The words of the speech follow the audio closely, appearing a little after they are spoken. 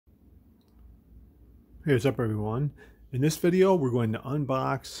Hey, what's up everyone? In this video we're going to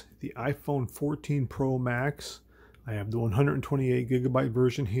unbox the iPhone 14 Pro Max. I have the 128GB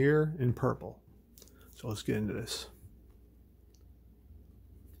version here in purple. So let's get into this.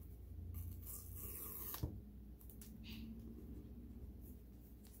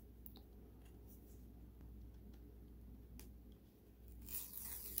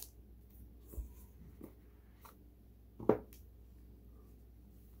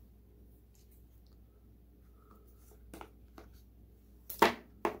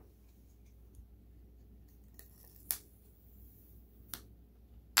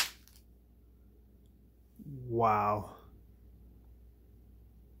 Wow.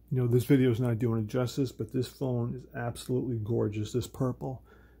 You know, this video is not doing it justice, but this phone is absolutely gorgeous, this purple.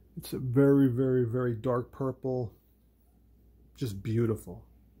 It's a very, very, very dark purple. Just beautiful.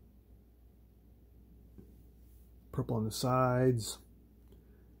 Purple on the sides.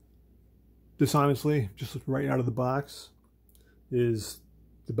 This honestly, just right out of the box, is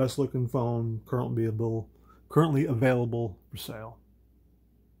the best looking phone currently available for sale.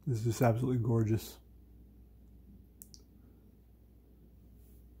 This is just absolutely gorgeous.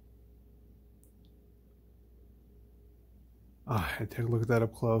 Take a look at that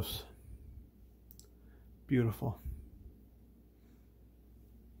up close. Beautiful.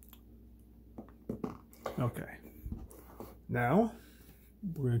 Okay. Now,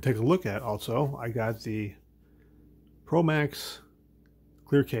 we're going to take a look at also, I got the Pro Max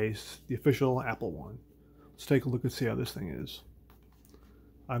clear case, the official Apple one. Let's take a look and see how this thing is.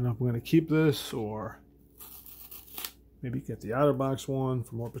 I don't know if I'm going to keep this or maybe get the outer box one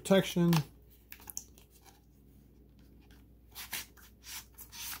for more protection.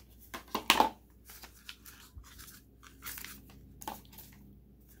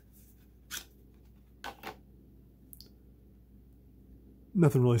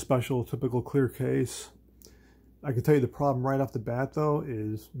 Nothing really special, typical clear case. I can tell you the problem right off the bat though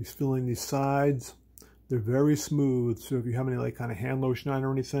is feeling these sides. They're very smooth, so if you have any like kind of hand lotion on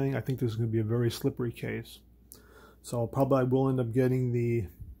or anything, I think this is going to be a very slippery case. So probably I will end up getting the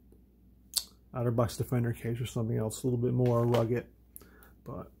outer box defender case or something else a little bit more rugged.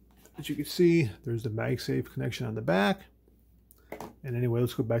 But as you can see, there's the MagSafe connection on the back. And anyway,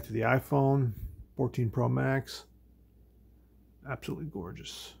 let's go back to the iPhone 14 Pro Max. Absolutely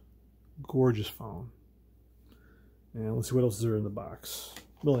gorgeous. Gorgeous phone. And let's see what else is there in the box.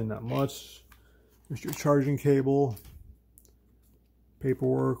 Really not much. There's your charging cable,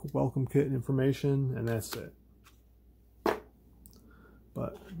 paperwork, welcome kit information, and that's it.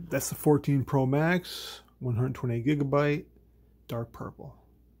 But that's the 14 Pro Max, 128GB, dark purple.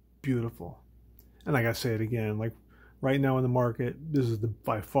 Beautiful. And I gotta say it again, like right now in the market, this is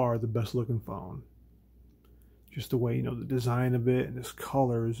by far the best looking phone. Just the way, you know, the design of it and this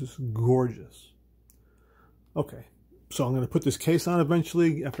color is just gorgeous. Okay, so I'm going to put this case on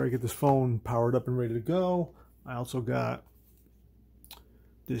eventually after I get this phone powered up and ready to go. I also got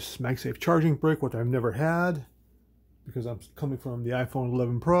this MagSafe charging brick, which I've never had because I'm coming from the iPhone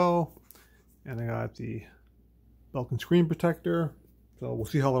 11 Pro. And I got the Belkin screen protector. So we'll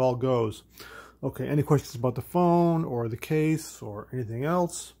see how it all goes. Okay, any questions about the phone or the case or anything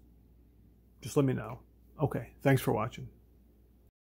else, just let me know. Okay, thanks for watching.